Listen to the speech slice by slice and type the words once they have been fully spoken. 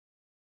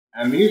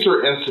And these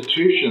are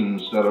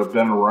institutions that have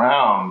been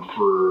around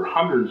for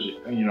hundreds,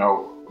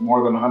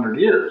 more than 100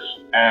 years.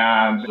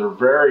 And they're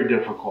very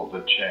difficult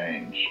to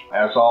change,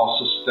 as all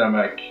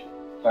systemic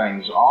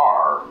things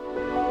are.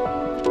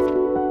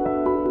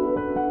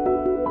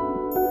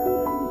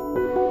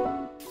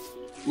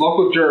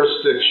 Local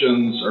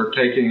jurisdictions are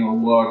taking a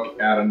look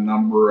at a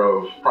number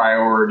of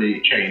priority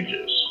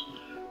changes.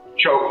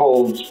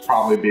 Chokeholds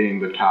probably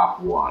being the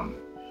top one.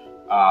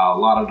 A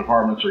lot of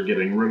departments are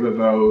getting rid of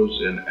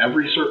those in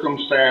every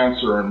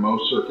circumstance or in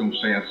most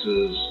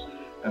circumstances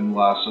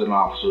unless an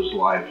officer's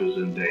life is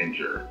in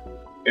danger.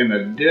 In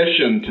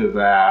addition to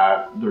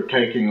that, they're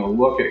taking a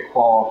look at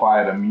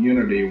qualified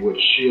immunity, which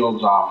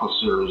shields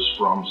officers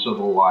from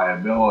civil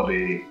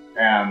liability.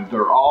 And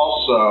they're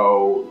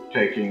also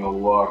taking a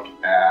look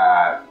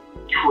at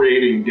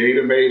creating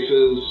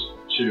databases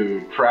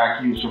to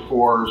track use of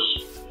force.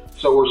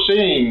 So we're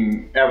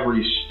seeing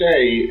every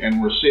state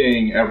and we're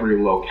seeing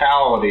every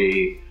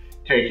locality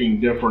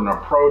taking different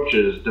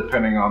approaches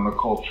depending on the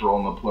cultural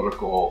and the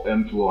political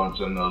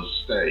influence in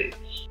those states.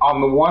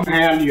 On the one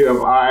hand, you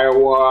have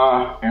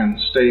Iowa and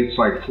states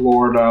like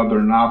Florida.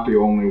 They're not the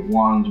only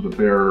ones, but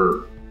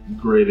they're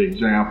great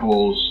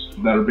examples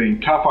that are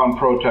being tough on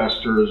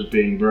protesters,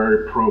 being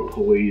very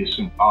pro-police.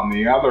 And on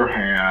the other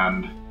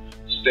hand,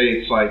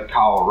 states like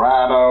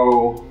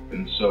Colorado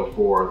and so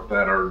forth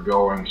that are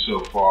going so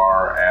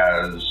far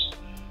as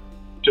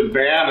to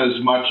ban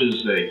as much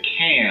as they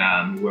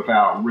can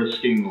without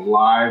risking the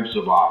lives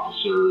of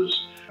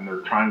officers. And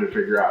they're trying to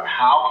figure out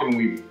how can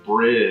we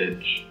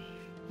bridge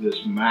this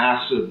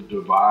massive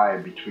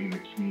divide between the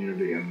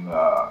community and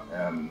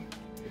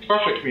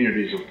especially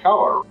communities of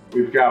color.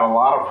 We've got a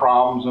lot of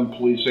problems in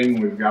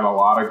policing. We've got a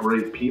lot of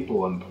great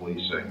people in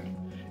policing.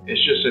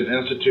 It's just an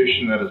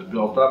institution that has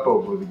built up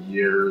over the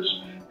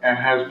years and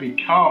has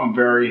become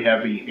very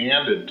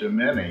heavy-handed to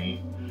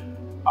many.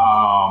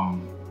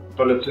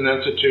 But it's an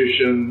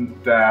institution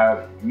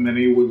that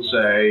many would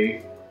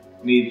say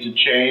needs to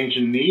change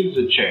and needs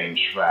to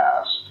change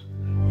fast.